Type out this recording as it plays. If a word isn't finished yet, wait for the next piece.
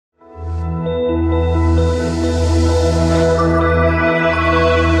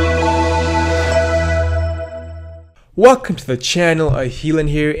Welcome to the channel, Healan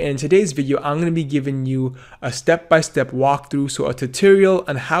here. In today's video, I'm going to be giving you a step-by-step walkthrough, so a tutorial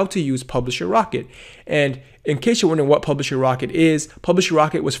on how to use Publisher Rocket. And in case you're wondering what Publisher Rocket is, Publisher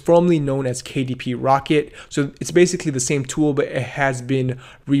Rocket was formerly known as KDP Rocket. So it's basically the same tool, but it has been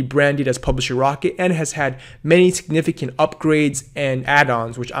rebranded as Publisher Rocket and has had many significant upgrades and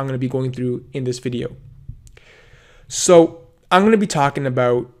add-ons, which I'm going to be going through in this video. So I'm going to be talking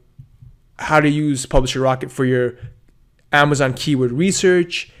about how to use Publisher Rocket for your Amazon keyword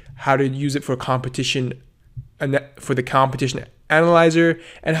research, how to use it for competition and for the competition analyzer,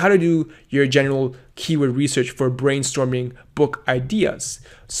 and how to do your general keyword research for brainstorming book ideas.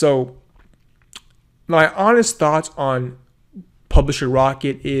 So my honest thoughts on Publisher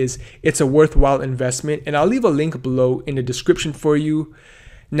Rocket is it's a worthwhile investment, and I'll leave a link below in the description for you.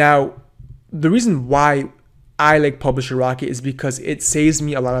 Now, the reason why I like Publisher Rocket is because it saves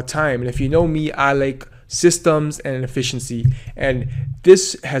me a lot of time. And if you know me, I like systems and efficiency, and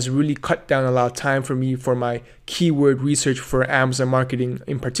this has really cut down a lot of time for me for my keyword research for Amazon marketing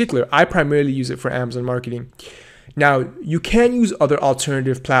in particular. I primarily use it for Amazon marketing. Now, you can use other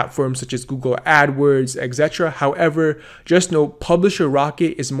alternative platforms such as Google AdWords, etc. However, just know Publisher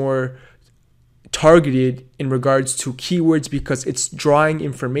Rocket is more targeted in regards to keywords because it's drawing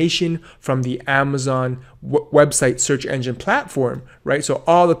information from the Amazon website search engine platform, right? So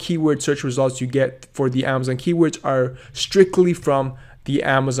all the keyword search results you get for the Amazon keywords are strictly from the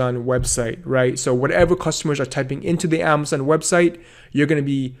Amazon website, right? So whatever customers are typing into the Amazon website, you're going to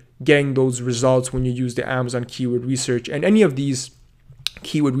be getting those results when you use the Amazon keyword research and any of these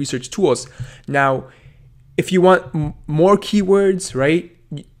keyword research tools. Now, if you want more keywords, right,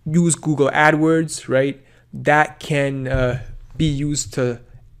 use Google AdWords, right? That can be used to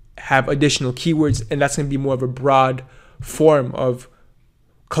have additional keywords, and that's going to be more of a broad form of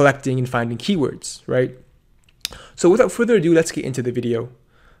collecting and finding keywords, right? So without further ado, let's get into the video.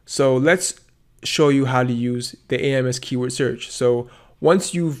 So let's show you how to use the AMS keyword search. So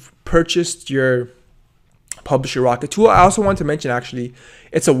once you've purchased your Publisher Rocket tool, I also want to mention actually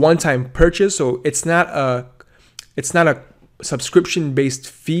it's a one-time purchase, so it's not a subscription-based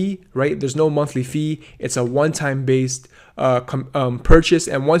fee, right? There's no monthly fee. It's a one-time based purchase,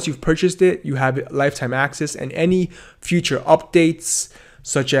 and once you've purchased it, you have lifetime access, and any future updates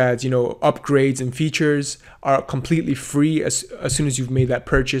such as upgrades and features are completely free as soon as you've made that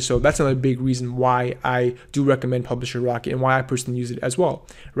purchase. So that's another big reason why I do recommend Publisher Rocket and why I personally use it as well,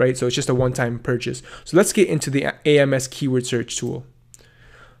 right? So it's just a one-time purchase. So let's get into the AMS keyword search tool.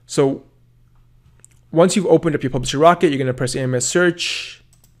 So once you've opened up your Publisher Rocket, you're going to press AMS search.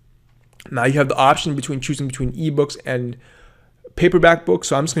 Now you have the option between choosing between ebooks and paperback books.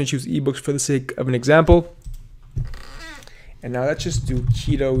 So I'm just going to choose ebooks for the sake of an example. And now let's just do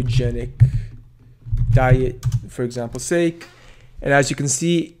ketogenic diet for example's sake. And as you can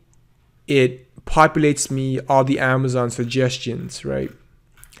see, it populates me all the Amazon suggestions, right?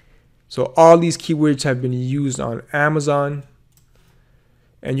 So all these keywords have been used on Amazon.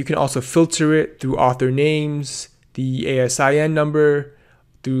 And you can also filter it through author names, the ASIN number,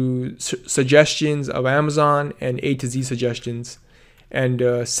 through suggestions of Amazon and A to Z suggestions,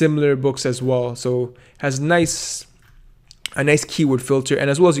 and similar books as well. So it has a nice keyword filter, and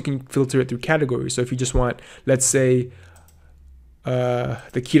as well as you can filter it through categories. So if you just want, let's say, the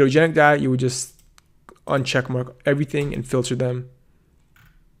ketogenic diet, you would just uncheck mark everything and filter them.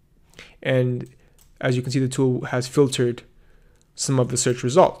 And as you can see, the tool has filtered some of the search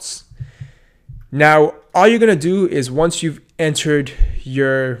results. Now, all you're going to do is once you've entered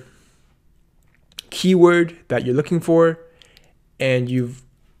your keyword that you're looking for and you've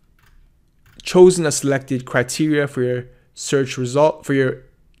chosen a selected criteria for your search result for your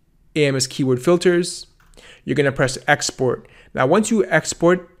AMS keyword filters, you're going to press export. Now, once you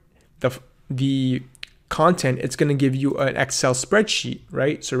export the content, it's going to give you an Excel spreadsheet,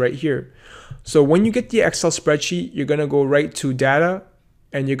 right? So right here. So when you get the Excel spreadsheet, you're going to go right to data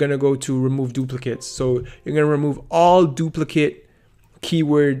and you're going to go to remove duplicates. So you're going to remove all duplicate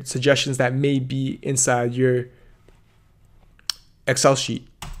keyword suggestions that may be inside your Excel sheet.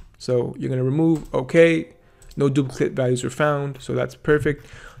 So you're going to remove, okay, no duplicate values were found. So that's perfect.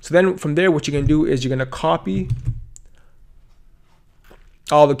 So then from there, what you're going to do is you're going to copy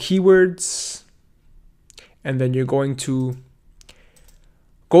all the keywords, and then you're going to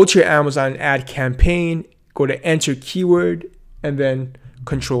go to your Amazon ad campaign, go to enter keyword, and then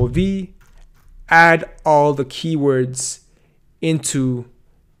Control V, add all the keywords into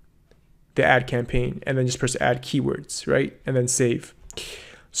the ad campaign, and then just press add keywords, right? And then save.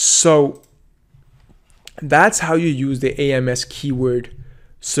 So that's how you use the AMS keyword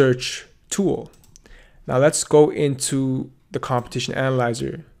search tool. Now let's go into the competition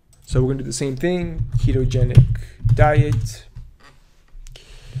analyzer. So we're gonna do the same thing, ketogenic diet.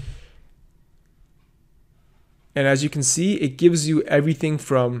 And as you can see, it gives you everything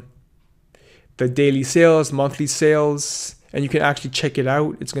from the daily sales, monthly sales, and you can actually check it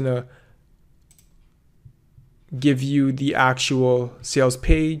out. It's gonna give you the actual sales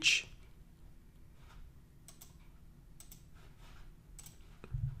page.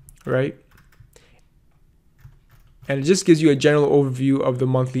 Right? And it just gives you a general overview of the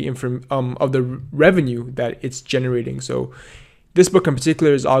monthly of the revenue that it's generating. So this book in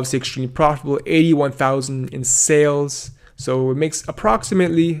particular is obviously extremely profitable, 81,000 in sales. So it makes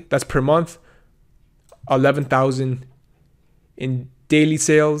approximately, that's per month, 11,000 in daily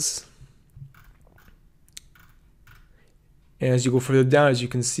sales. And as you go further down, as you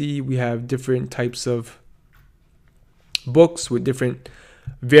can see, we have different types of books with different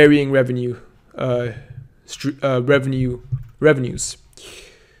varying revenues.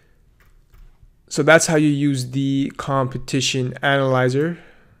 So that's how you use the competition analyzer.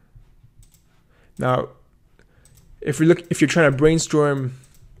 Now, if you're trying to brainstorm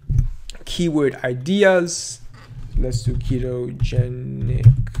keyword ideas, let's do ketogenic.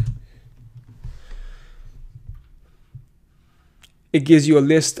 It gives you a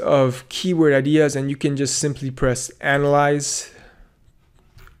list of keyword ideas, and you can just simply press analyze.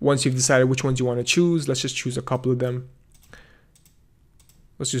 Once you've decided which ones you want to choose, let's just choose a couple of them.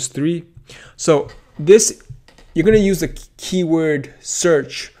 Let's choose 3. So this, you're going to use the keyword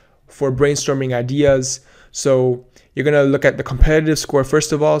search for brainstorming ideas. So you're going to look at the competitive score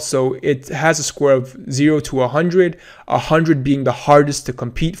first of all. So it has a score of 0 to 100, 100 being the hardest to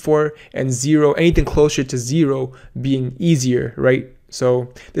compete for, and 0, anything closer to 0 being easier, right?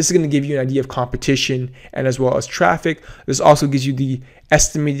 So this is going to give you an idea of competition and as well as traffic. This also gives you the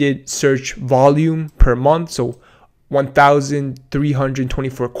estimated search volume per month. So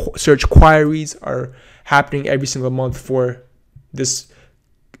 1,324 search queries are happening every single month for this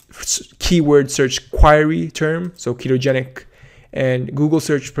keyword search query term. So ketogenic, and Google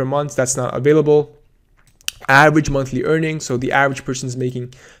search per month, that's not available. Average monthly earnings. So the average person is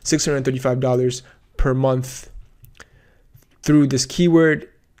making $635 per month through this keyword.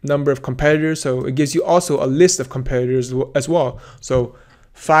 Number of competitors. So it gives you also a list of competitors as well. So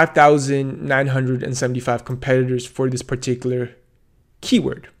 5,975 competitors for this particular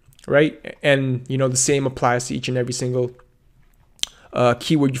keyword, right? And you know, the same applies to each and every single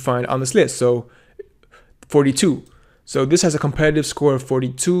keyword you find on this list. So 42. So this has a competitive score of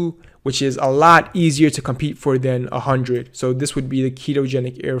 42, which is a lot easier to compete for than 100. So this would be the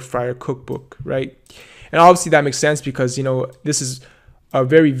ketogenic air fryer cookbook, right? And obviously that makes sense because, you know, this is a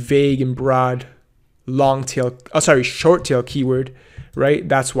very vague and broad short tail keyword, right?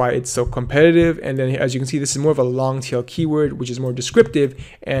 That's why it's so competitive. And then as you can see, this is more of a long tail keyword, which is more descriptive.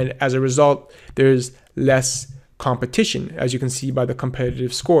 And as a result, there's less competition, as you can see by the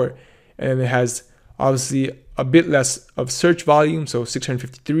competitive score. And it has obviously a bit less of search volume, so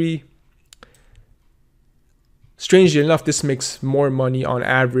 653. Strangely enough, this makes more money on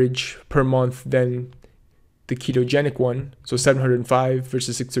average per month than the ketogenic one, so 705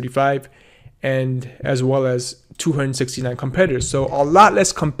 versus 635, and as well as 269 competitors. So a lot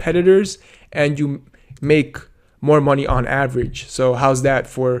less competitors, and you make more money on average. So how's that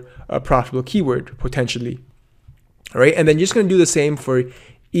for a profitable keyword potentially? All right, and then you're just going to do the same for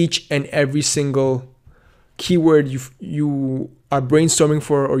each and every single keyword you are brainstorming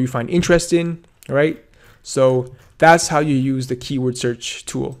for or you find interest in. All right, so that's how you use the keyword search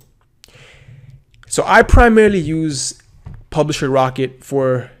tool. So I primarily use Publisher Rocket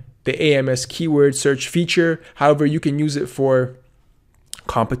for the AMS keyword search feature. However, you can use it for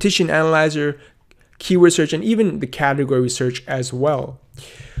competition analyzer, keyword search, and even the category search as well.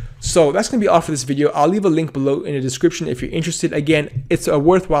 So that's going to be all for this video. I'll leave a link below in the description if you're interested. Again, it's a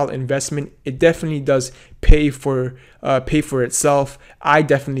worthwhile investment. It definitely does pay for itself. I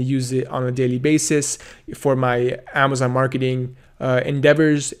definitely use it on a daily basis for my Amazon marketing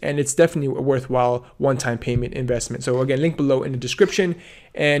endeavors, and it's definitely a worthwhile one-time payment investment. So again, link below in the description.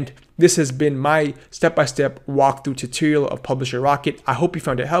 And this has been my step-by-step walkthrough tutorial of Publisher Rocket. I hope you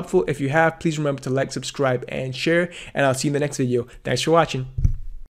found it helpful. If you have, please remember to like, subscribe, and share, and I'll see you in the next video. Thanks for watching.